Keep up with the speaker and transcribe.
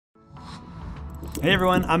Hey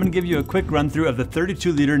everyone, I'm going to give you a quick run through of the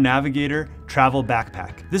 32-liter Navigator Travel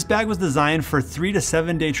Backpack. This bag was designed for 3 to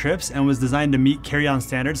 7 day trips and was designed to meet carry-on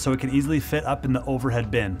standards so it can easily fit up in the overhead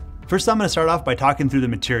bin. First, I'm going to start off by talking through the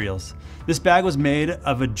materials. This bag was made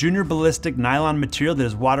of a junior ballistic nylon material that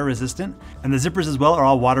is water resistant, and the zippers as well are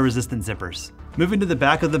all water resistant zippers. Moving to the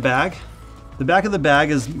back of the bag. The back of the bag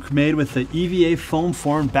is made with the EVA foam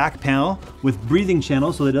formed back panel with breathing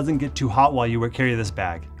channels so that it doesn't get too hot while you carry this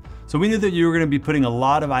bag. So we knew that you were going to be putting a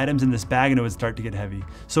lot of items in this bag and it would start to get heavy.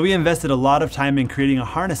 So we invested a lot of time in creating a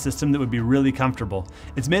harness system that would be really comfortable.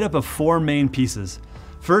 It's made up of 4 main pieces.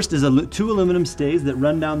 First is 2 aluminum stays that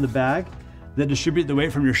run down the bag that distribute the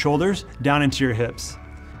weight from your shoulders down into your hips.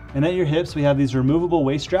 And at your hips we have these removable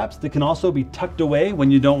waist straps that can also be tucked away when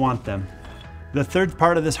you don't want them. The third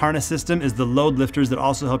part of this harness system is the load lifters that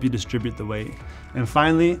also help you distribute the weight. And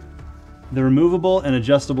finally, the removable and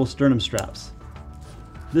adjustable sternum straps.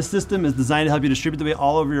 This system is designed to help you distribute the weight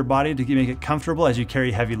all over your body to make it comfortable as you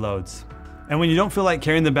carry heavy loads. And when you don't feel like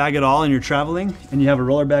carrying the bag at all and you're traveling and you have a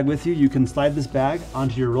roller bag with you, you can slide this bag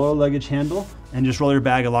onto your roller luggage handle and just roll your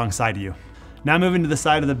bag alongside of you. Now moving to the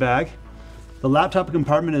side of the bag, the laptop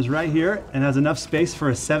compartment is right here and has enough space for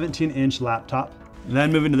a 17-inch laptop. And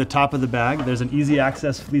then moving to the top of the bag, there's an easy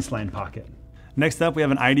access fleece lined pocket. Next up, we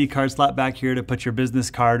have an ID card slot back here to put your business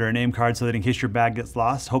card or a name card so that in case your bag gets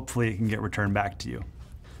lost, hopefully it can get returned back to you.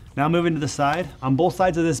 Now moving to the side, on both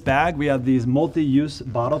sides of this bag, we have these multi-use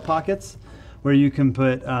bottle pockets where you can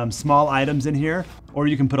put small items in here, or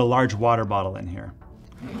you can put a large water bottle in here.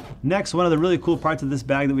 Next, one of the really cool parts of this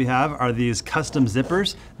bag that we have are these custom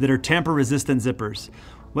zippers that are tamper-resistant zippers.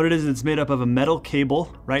 What it is, it's made up of a metal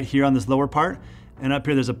cable right here on this lower part, and up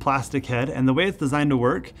here there's a plastic head. And the way it's designed to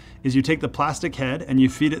work is you take the plastic head and you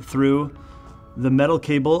feed it through the metal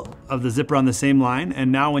cable of the zipper on the same line,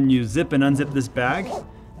 and now when you zip and unzip this bag,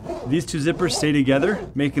 these 2 zippers stay together,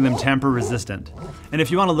 making them tamper resistant. And if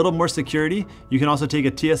you want a little more security, you can also take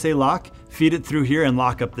a TSA lock, feed it through here and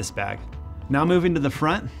lock up this bag. Now moving to the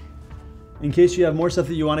front, in case you have more stuff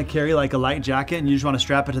that you want to carry like a light jacket and you just want to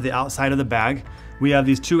strap it to the outside of the bag, we have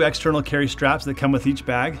these 2 external carry straps that come with each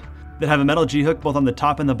bag that have a metal G-hook both on the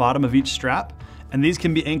top and the bottom of each strap. And these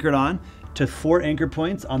can be anchored on to 4 anchor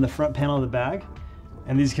points on the front panel of the bag.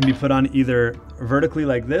 And these can be put on either vertically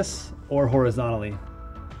like this or horizontally.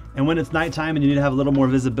 And when it's nighttime and you need to have a little more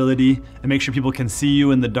visibility and make sure people can see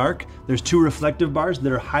you in the dark, there's 2 reflective bars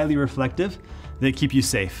that are highly reflective that keep you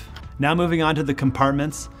safe. Now moving on to the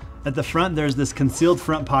compartments. At the front, there's this concealed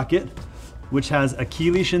front pocket, which has a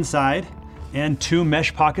key leash inside and 2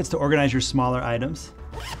 mesh pockets to organize your smaller items.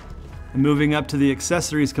 And moving up to the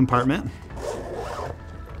accessories compartment.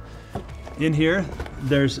 In here,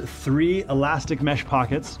 there's 3 elastic mesh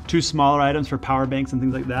pockets, 2 smaller items for power banks and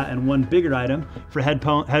things like that, and 1 bigger item for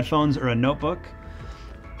headphones or a notebook.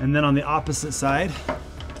 And then on the opposite side,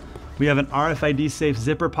 we have an RFID safe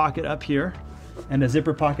zipper pocket up here, and a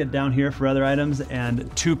zipper pocket down here for other items, and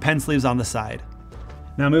 2 pen sleeves on the side.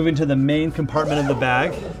 Now moving to the main compartment of the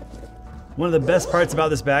bag. One of the best parts about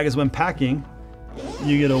this bag is when packing,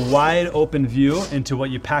 you get a wide open view into what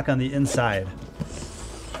you pack on the inside.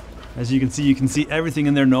 As you can see everything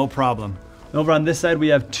in there, no problem. Over on this side, we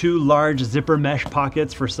have 2 large zipper mesh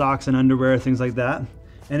pockets for socks and underwear, things like that.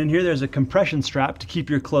 And in here, there's a compression strap to keep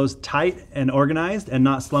your clothes tight and organized and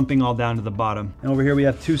not slumping all down to the bottom. And over here, we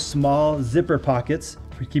have 2 small zipper pockets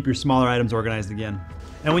to keep your smaller items organized again.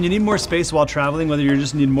 And when you need more space while traveling, whether you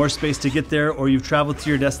just need more space to get there or you've traveled to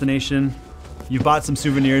your destination, you bought some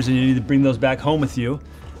souvenirs and you need to bring those back home with you,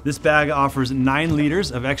 this bag offers 9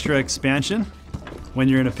 liters of extra expansion when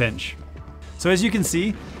you're in a pinch. So as you can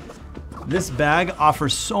see, this bag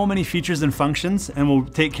offers so many features and functions and will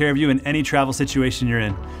take care of you in any travel situation you're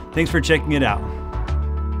in. Thanks for checking it out.